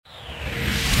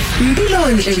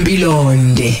Mpilonhle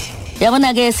Mpilonde.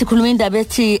 Yabona ke sikhuluma indaba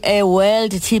ethi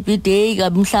World TB Day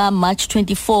mhla March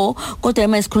 24 kodwa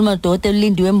yema sikhuluma Dr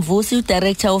Lindiwe Mvusi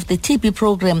uDirector of the TB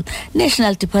Program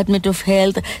National Department of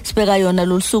Health sibheka yona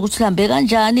lolusuku uhambe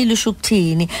kanjani lisho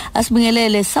ukuthini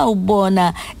asibingelele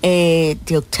sawubona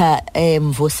Dr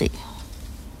Mvusi.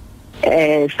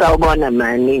 Sawubona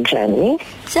mani njani?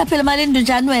 Siyaphila Malindi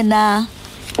njani wena?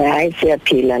 Hayi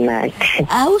siyaphila nathi.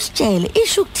 Awusitshele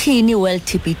isho ukuthini World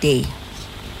TB Day?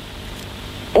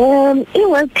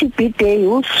 iWorld TB Day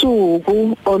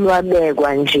usuku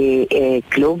olwabekwa nje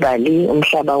globally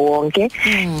umhlaba wonke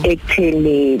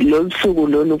ekutheni lolusuku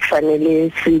lolu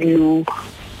kufanele silu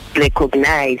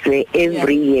recognize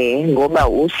every year ngoba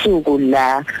usuku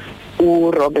la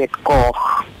uRobert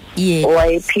Koch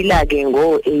owayephila ke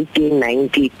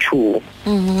ngo-1892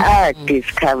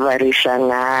 discoverisha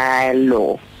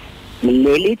ngalo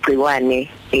leli gciwane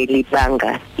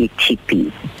elibanga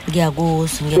iTB.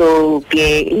 So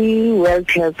ke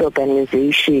iWorld Health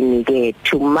Organization ke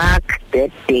to mark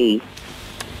that day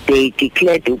they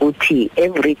declared ukuthi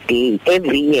every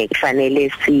year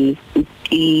kufanele si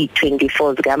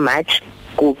i-24th ka March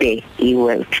kube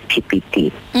iWorld TB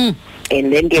Day.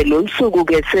 And then ke losuku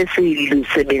ke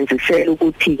sesilusebenzisela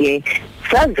ukuthi ke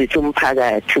sazise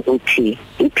umphakathi ukuthi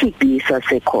iTB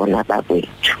sasekhona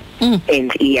bakwethu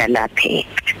and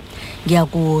iyalapheka.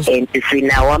 Ngiyakuzwa. And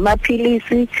sinawo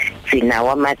amaphilisi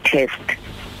sinawo ama-test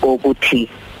ukuthi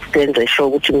senze sure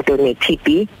ukuthi umuntu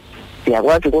one-TB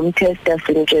siyakwazi ukumtesta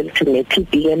simtshela ukuthi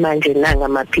une-TB ke manje nanga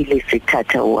amaphilisi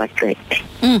thatha uwaqede.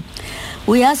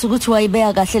 Uyazi ukuthi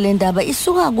wayibeka kahle le ndaba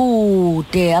isuka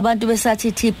kude abantu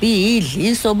besathi TB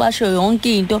idliso basho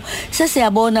yonke into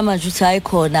sesiyabona manje ukuthi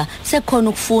hayikhona sekukhona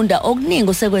ukufunda okuningi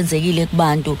osekwenzekile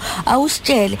kubantu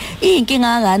awusitshele inkinga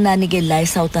kangakanani ke la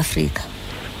eSouth Africa?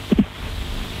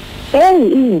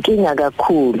 Inkinga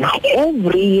kakhulu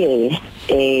every year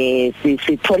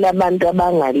sithola abantu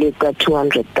abangale ka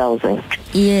 200,000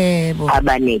 yebo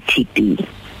abane-TB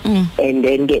and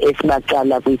then ke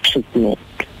esibaqala kwi-treatment.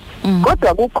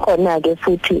 Kodwa kukhona ke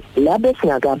futhi labe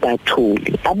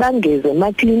singakabatholi abangeze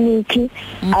emakliniki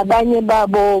abanye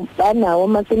babo banawo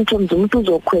ama-symptoms umuntu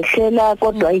uzokhwehlela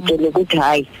kodwa ayitshele ukuthi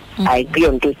hayi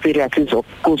kuyonto serious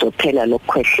kuzophela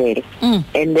lokukhwehlela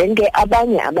and then ke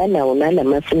abanye abanawo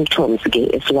nalama symptoms ke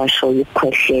esiwashoyo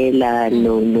ukukhwehlela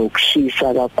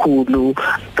nokushisa kakhulu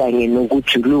kanye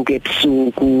nokujuluka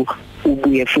ebusuku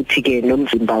ubuye futhi ke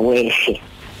nomzimba wehle.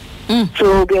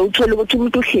 So ke uthola ukuthi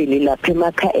umuntu uhleli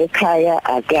lapha ekhaya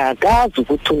akazi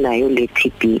ukuthi unayo le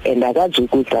TB and akazi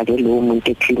ukuthi ake lo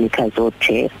muntu eclinic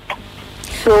azotest.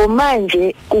 So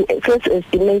manje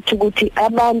sesi-estimate ukuthi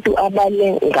abantu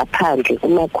abale ngaphandle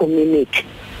kuma community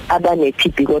abane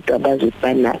TB kodwa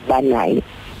bazibana banayo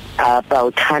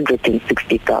about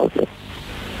 160,000.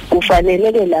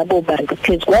 Kufanele ke labo bantu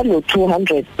phezu kwalo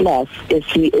 200 plus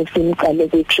esimqale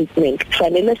kwi-treatment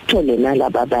kufanele sithole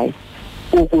nalabo abanye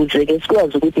ukuze ke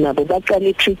sikwazi ukuthi nabo baqale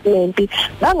i-treatment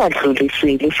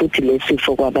bangadluliseli futhi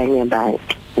lesifo kwabanye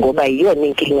abantu ngoba iyona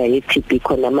inkinga ye-TB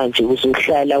khona manje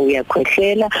uzohlala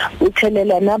uyakhwehlela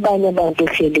uthelela nabanye abantu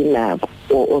ohleli nabo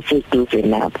oseduze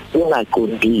nabo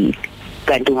ungaqondile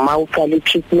kanti uma uqala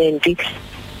i-treatment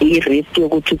i-risk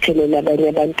yokuthi uthelela abanye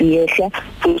abantu iyehla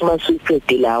futhi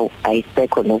masuyiqede lawo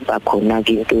ayisekho nokuba khona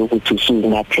ke into yokuthi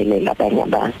usungathelela abanye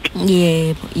abantu.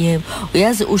 Yebo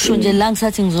uyazi usho nje la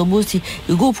ngisathi ngizobuthi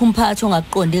ikuphi umphathi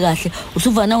ongakuqondi kahle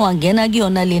usuvana wangena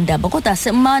kuyona le ndaba kodwa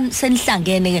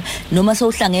senihlangene ke noma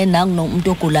sewuhlangene nangu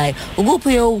nomuntu ogulayo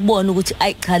ukuphi ukubona ukuthi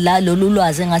ayi cha la lolu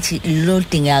lwazi engathi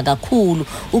loludingeka kakhulu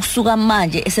ukusuka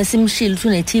manje esesimshila ukuthi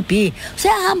une-TB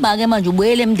usiyahamba ke manje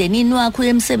ubuyele emndenini wakho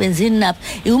emsebenzini napha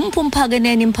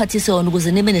umphakeneni imphathise wona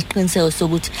ukuze nibe nesiqiniseko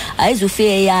sokuthi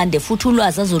ayizufike yande futhi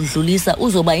ulwazi azoludlulisa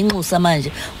uzoba inxusa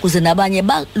manje kuze nabanye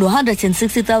ba lo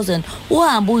 160,000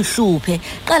 uhamba uyihluphe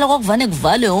qala kwakuvane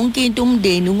kuvalwe yonke into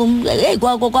umndeni hey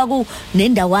kwaku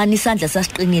nendawana isandla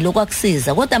sasiqinile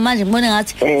okwakusiza kodwa manje ngibona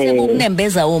ngathi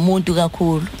sekukunembeza womuntu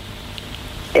kakhulu.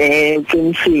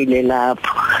 Qinisile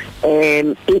lapho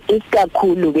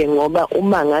isikakhulu ke ngoba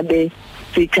uma ngabe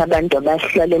sithi abantu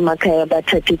abahlala emakhaya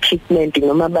bathatha i-treatment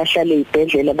noma bahlala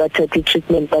ezibhedlela bathatha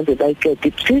i-treatment baze bayiqede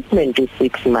i-treatment is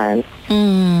 6 months.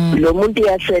 Lo muntu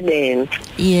uyasebenza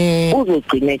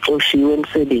uzogcina exoshiwe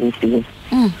emsebenzini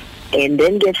and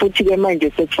then ke futhi ke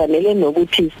manje sekufanele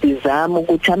nokuthi sizame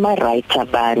ukuthi ama-right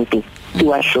abantu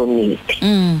siwashonile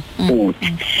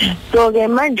futhi. So ke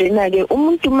manje na ke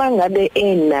umuntu mangabe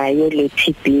enayo le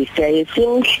TB siyaye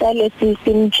simhlale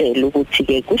simtshela ukuthi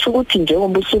ke kusho ukuthi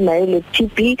njengoba usunayo le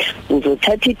TB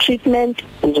uzothatha i-treatment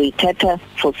uzoyithatha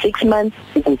for 6 months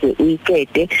ukuze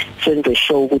uyiqede senze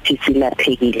show ukuthi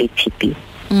silaphekile i-TB.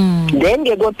 Then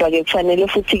ke kodwa ke kufanele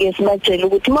futhi ke sibatshele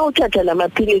ukuthi mawuthatha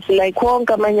lamaphilisi like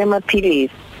konke amanye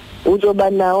amaphilisi uzoba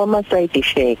nawo ama side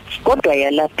effects kodwa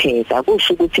yalapheka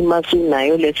akusho ukuthi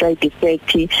masunayo le side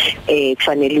effect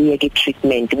kufanele uye ke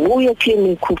treatment buye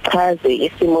clinic uchaze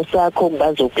isimo sakho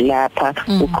bazokulapha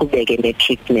uqhubeke ne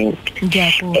treatment.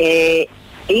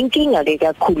 Inkinga ke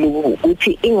kakhulu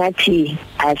ukuthi ingathi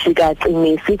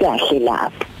asikaqinisi kahle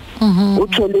lapho.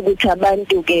 Uthola ukuthi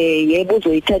abantu ke yebo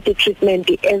uzoyithatha i-treatment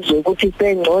ezokuthi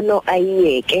sengcono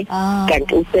ayiyeke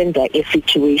kanti usenza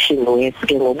i-situation worse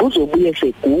ke ngoba uzobuye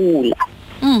segula.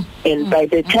 And by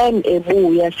the time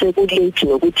ebuya sekulate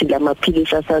nokuthi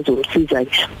lamaphilisi asazomsiza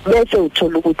bese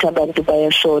uthola ukuthi abantu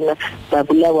bayashona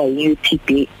babulawa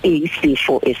yi-TB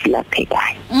isifo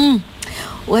esilaphekayo.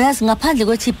 Uyazi ngaphandle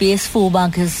kwe-TB yesifuba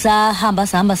ngisahamba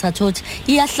sathothi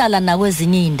iyahlala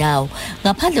nakwezinye indawo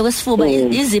ngaphandle kwesifuba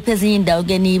iziphi ezinye indawo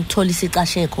ke nithola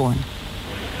isicashe khona?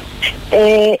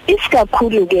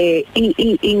 Isikakhulu ke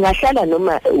ingahlala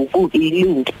noma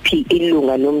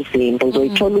ilunga lomzimba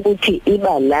uzoyithola ukuthi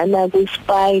iba lana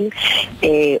ku-spine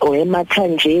or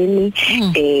emathanjeni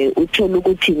uthola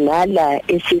ukuthi nala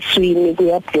esiswini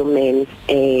ku-abdomen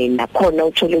nakhona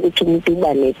uthola ukuthi umuntu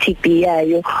uba ne-TB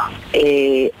yayo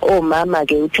omama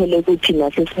ke uthola ukuthi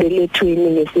nasesibelethweni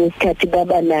ngesinye isikhathi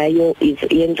baba nayo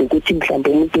yenza ukuthi mhlawumbe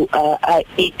umuntu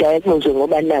i-diagnose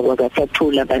ngoba nako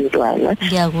akasathula abantwana.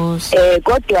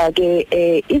 Kodwa ke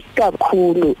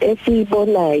isikakhulu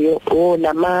esibonayo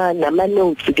nama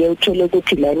notes ke uthola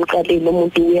ukuthi la emqaleni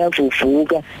umuntu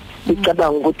uyavuvuka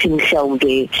ucabanga ukuthi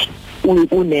mhlawumbe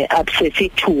une abscess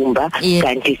ithumba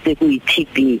kanti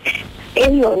sekuyi-TB.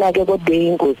 Eyona ke kodwa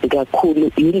ingozi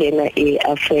kakhulu ilena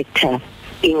affecta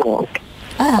ingqondo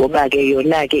ngoba ke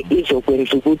yona ke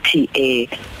izokwenza ukuthi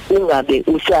ungabe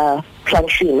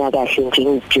functiona kahle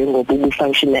njengoba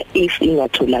ubufunctiona if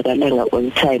ingatholakalanga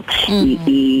on time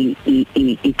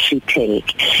i-treated.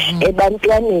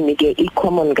 Ebantwaneni ke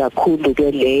i-common kakhulu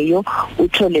ke leyo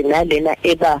uthole nalena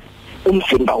eba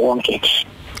umzimba wonke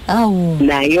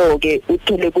nayo ke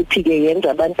uthole ukuthi ke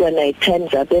yenza abantwana at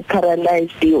times abe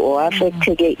paralyzed or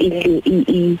affected ke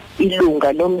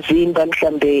ilunga lomzimba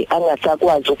mhlambe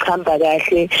angasakwazi ukuhamba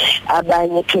kahle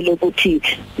abanye uthole ukuthi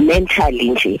mentally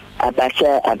nje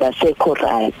abasekho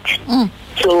right.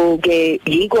 So ke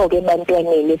yiko ke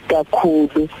abantwaneni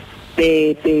kakhulu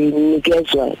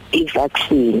benikezwa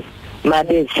i-vaccine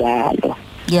mabezalo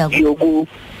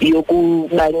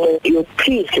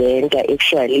yokupresenta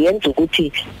actually yenza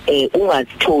ukuthi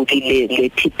ungazitholi le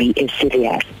TB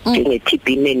eserious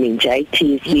njenge-TB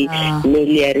meningitis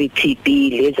miliary TB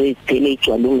lezo ezigcina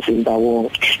igcwala umzimba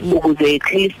wonke ukuze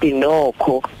at least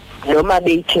nokho noma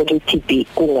beyithola i-TB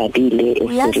kungabile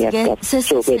eserious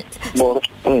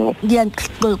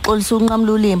ngiyaxolisa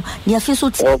ukunqamula ulimi ngiyafisa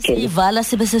ukuthi ivala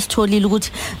sibe sesitholile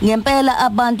ukuthi ngempela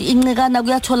abantu incikana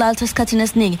kuyatholakala esikhathini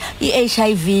esiningi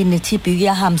i-HIV ne-TB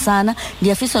kuyahambisana.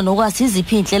 Ngiyafisa nokwazi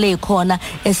iziphi inhlelo ezikhona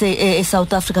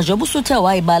eSouth Africa njengoba usuthe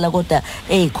wayibala kodwa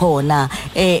ezikhona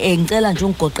ngicela nje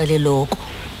ungigoqele lokho.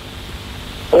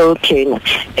 Okay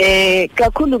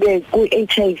kakhulu ke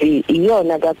ku-HIV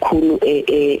iyona kakhulu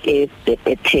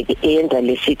ebhebhetheke eyenza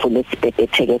lesifo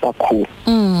lesibhebhetheke kakhulu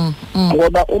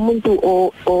ngoba umuntu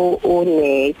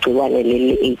onegciwane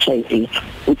leli-HIV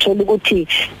uthola ukuthi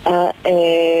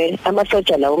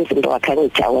amasotsha lawo omzimba wakhe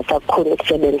angithi awasakhona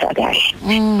ukusebenza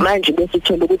kahle manje bese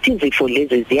uthola ukuthi izifo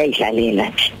lezi ziyayidlalela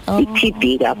nje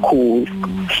i-TB kakhulu.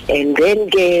 And then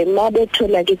ke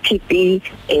mabethola ke i-TB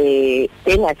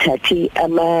bengathathi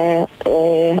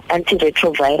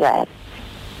antiretroviral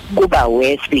kuba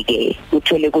worse ke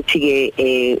uthole ukuthi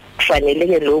ke kufanele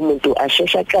ke lo muntu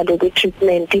asheshe aqale ku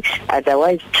treatment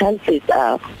otherwise chances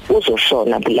are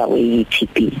uzoshona bulawe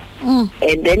yi-TB.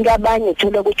 And then abanye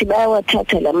uthola ukuthi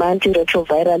bayawathatha lama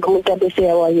antiretroviral umuntu abese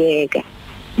yawayeka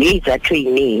izathu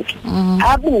eziningi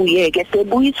abuye ke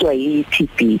sebuyiswa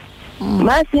yi-TB.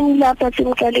 Masimlapha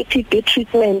simqala i-TB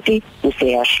treatment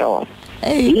useyashona.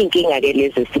 Inkinga ke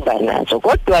lezi siba nazo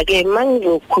kodwa ke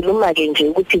mangizokhuluma ke nje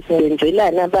ukuthi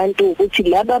sibenzelana abantu ukuthi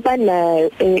laba abana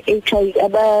HIV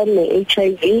abane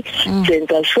HIV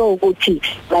senza sure ukuthi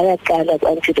bayaqala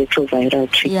antiretroviral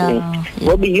treatment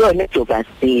ngoba iyona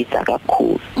ezobasiza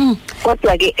kakhulu.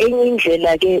 Kodwa ke enye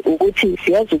indlela ke ukuthi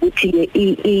siyazi ukuthi ke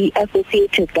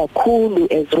i-associated kakhulu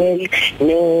as well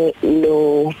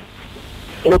no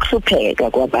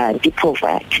nokusupheka kwabantu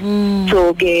poverty.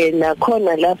 So ke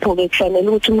nakhona lapho ke kufanele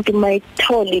ukuthi umuntu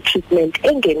mayithola i-treatment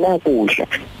engenakudla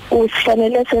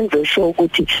usifanele senze sure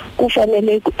ukuthi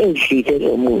kufanele edlile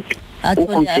lo muntu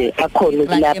ukuze akhona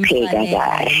ukulapheka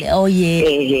kahle. Oh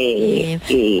yeah.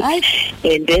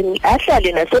 And then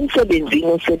ahlale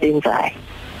nasemsebenzini osebenzayo.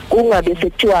 Kungabe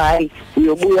sekuthiwa hayi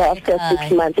uyobuya after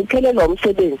 6 months uphelelwa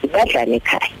umsebenzi badlane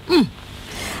ekhaya.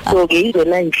 So ke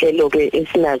izona inhlelo ke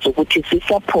esinazo ukuthi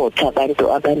sisupport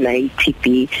abantu abanayo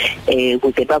iTB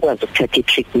ukuze bakwazi ukuthatha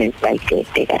i-treatment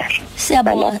bayiqede kahle.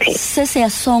 Siyabonga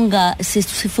sesiyasonga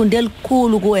sifunde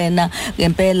likhulu kuwena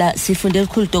ngempela sifunde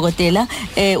likhulu dokotela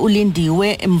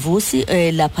uLindiwe Mvusi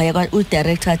lapha yakwa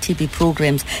iDirector TB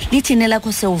programs. Lithini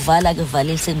lakho sewuvala ke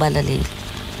valile sekubalaleli.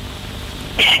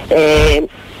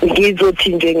 Ngizothi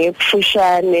nje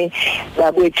ngekufushane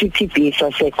bakwethu iTB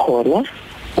sasekhona.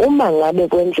 Uma ngabe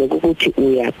kwenzeka ukuthi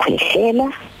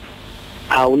uyakhwehlela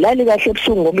awulali kahle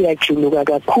ebusuku ngoba uyajuluka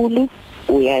kakhulu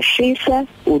uyashisa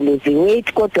uluzi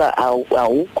weight kodwa awu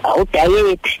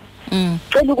diet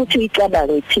cela ukuthi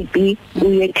uyicabange iTB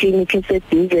uye clinic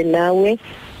eseduze nawe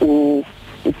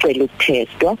ucela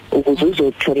ukutestwa ukuze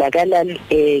uzotholakala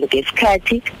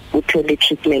ngesikhathi uthole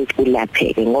treatment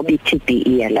ulapheke ngoba iTB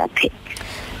iyalapheka.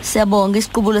 Siyabonga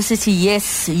isiqubulo sithi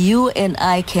yes you and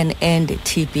I can end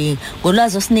TB.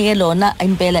 Ngolwazi osinike lona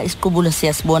impela isiqubulo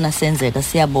siyasibona senzeka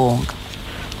siyabonga.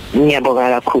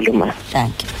 Ngiyabonga kakhulu ma.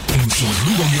 Thank you.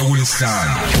 Umfunduluko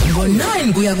ngiyawulesihlanu.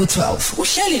 Ngo9 kuya ku12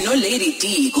 uhleli no Lady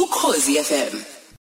D ku Khosi FM.